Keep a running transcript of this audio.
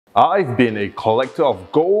I've been a collector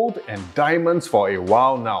of gold and diamonds for a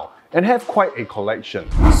while now and have quite a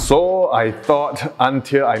collection. So I thought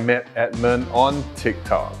until I met Edmund on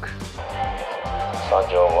TikTok.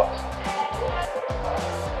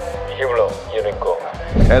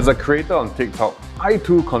 As a creator on TikTok, I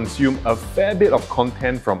too consume a fair bit of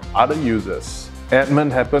content from other users.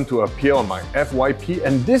 Edmund happened to appear on my FYP,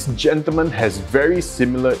 and this gentleman has very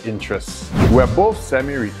similar interests. We're both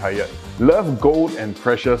semi-retired, love gold and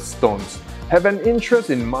precious stones, have an interest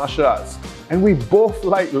in martial arts, and we both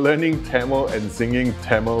like learning Tamil and singing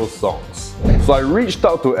Tamil songs. So I reached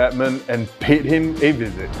out to Edmund and paid him a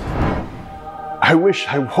visit. I wish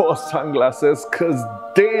I wore sunglasses cause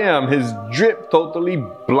damn, his drip totally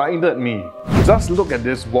blinded me. Just look at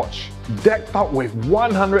this watch, decked out with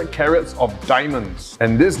 100 carats of diamonds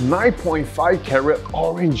and this 9.5 carat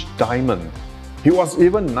orange diamond. He was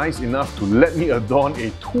even nice enough to let me adorn a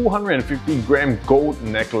 250-gram gold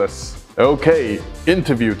necklace. Okay,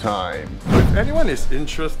 interview time. If anyone is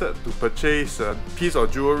interested to purchase a piece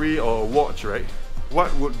of jewelry or a watch, right?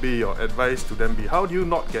 What would be your advice to them be? How do you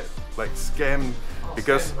not get like scammed?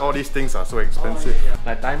 Because all these things are so expensive.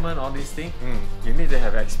 Like diamond, all these things, you need to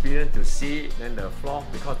have experience to see then the flaw,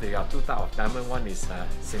 because there are two types of diamond. One is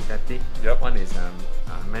synthetic, one is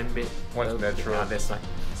man-made. One is natural. Yeah, that's right.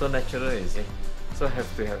 So natural is it. So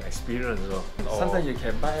have to have experience. Sometimes you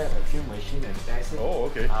can buy a few machines and test it. Oh,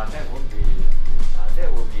 okay.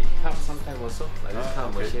 That will be help sometimes also. Like this kind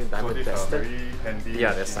of machine, diamond so tester. Very handy.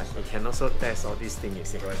 Yeah, that's right. You can also test all these things. You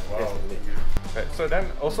see. Right. Wow. Right. So then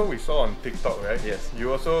also we saw on TikTok, right? Yes.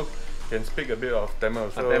 You also can speak a bit of Tamil.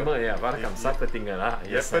 So Tamil, yeah. Vanakkam, sapa tinggal lah.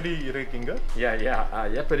 Yeppadi irukkinga? Yeah.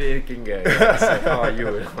 Yeppadi irukkinga. How are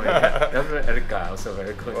you? Erika also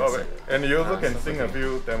very good. Wow, and you also can sing a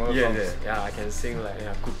few Tamil songs. Yeah, I can sing like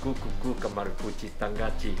kuku kuku kamar kuci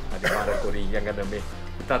tanggaci ada mara kori yang ada me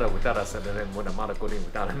utara sadare mona mara kori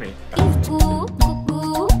utara me. Kuku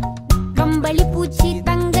kuku kambali puchi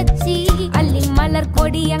tanggaci alli malar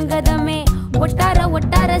kodi yang ada me.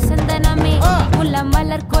 Ottara sandaname mulla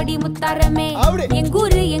malar kodi muttarame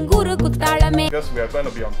yenguru kuttalame. Because we are going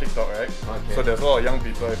to be on TikTok, right? Okay. So there's a lot of young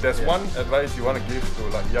people. If there's one advice you want to give to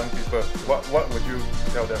like young people, what would you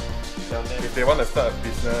tell them? If they want to start a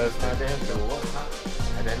business, they have to work hard,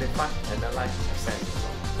 identify, analyze, assess.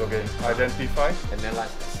 Okay, identify,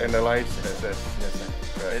 analyze, assess. Yes, sir.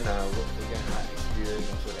 Right. Then we can have experience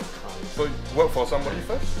also that counts. So work for somebody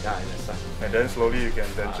first? Yeah, yes, sir. And then slowly you can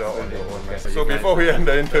venture out on your own. So before we end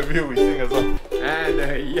the interview, we sing a song. And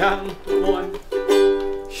a young one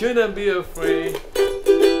shouldn't be afraid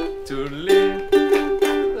to live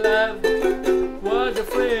life while the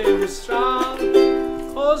flame is strong.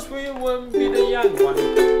 Cause we won't be the young one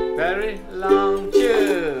very long.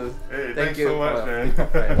 Cheers! Hey, thanks so much, man.